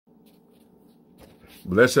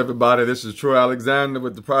Bless everybody. This is Troy Alexander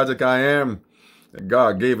with the project I Am that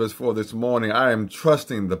God gave us for this morning. I am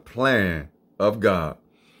trusting the plan of God.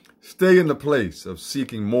 Stay in the place of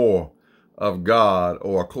seeking more of God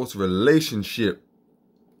or a closer relationship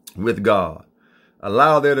with God.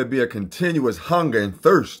 Allow there to be a continuous hunger and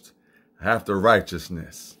thirst after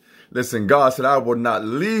righteousness. Listen, God said, I will not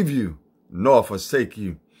leave you nor forsake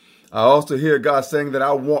you. I also hear God saying that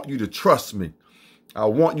I want you to trust me. I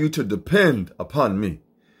want you to depend upon me.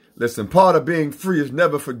 Listen, part of being free is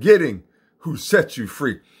never forgetting who set you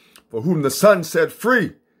free. For whom the Son set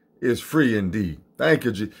free is free indeed. Thank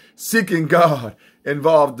you, Jesus. Seeking God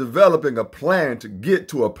involves developing a plan to get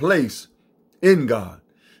to a place in God.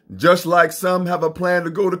 Just like some have a plan to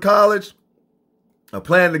go to college, a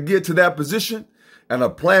plan to get to that position, and a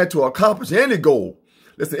plan to accomplish any goal.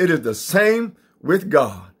 Listen, it is the same with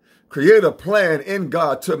God. Create a plan in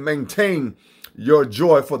God to maintain your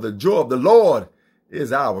joy, for the joy of the Lord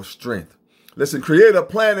is our strength. Listen, create a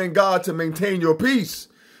plan in God to maintain your peace,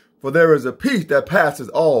 for there is a peace that passes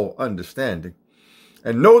all understanding.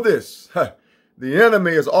 And know this, the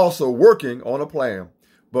enemy is also working on a plan,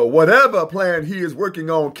 but whatever plan he is working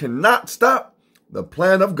on cannot stop the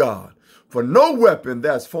plan of God, for no weapon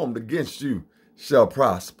that's formed against you shall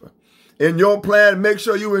prosper. In your plan, make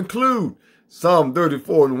sure you include Psalm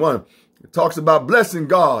 34:1. It talks about blessing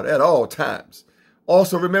God at all times.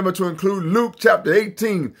 Also remember to include Luke chapter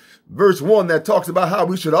 18, verse 1, that talks about how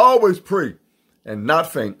we should always pray and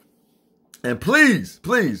not faint. And please,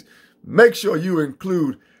 make sure you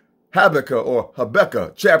include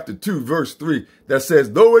Habakkuk chapter 2, verse 3, that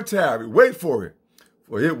says, though it tarry, wait for it,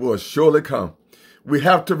 for it will surely come. We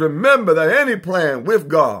have to remember that any plan with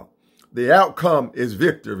God, the outcome is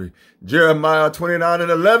victory. Jeremiah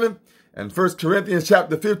 29:11 and 1 Corinthians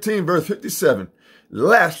chapter 15, verse 57.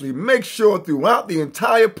 Lastly, make sure throughout the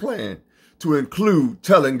entire plan to include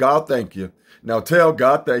telling God thank you. Now tell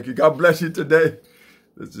God thank you. God bless you today.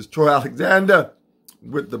 This is Troy Alexander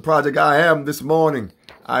with the project I Am this morning.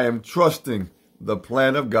 I am trusting the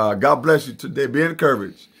plan of God. God bless you today. Be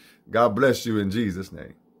encouraged. God bless you in Jesus'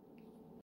 name.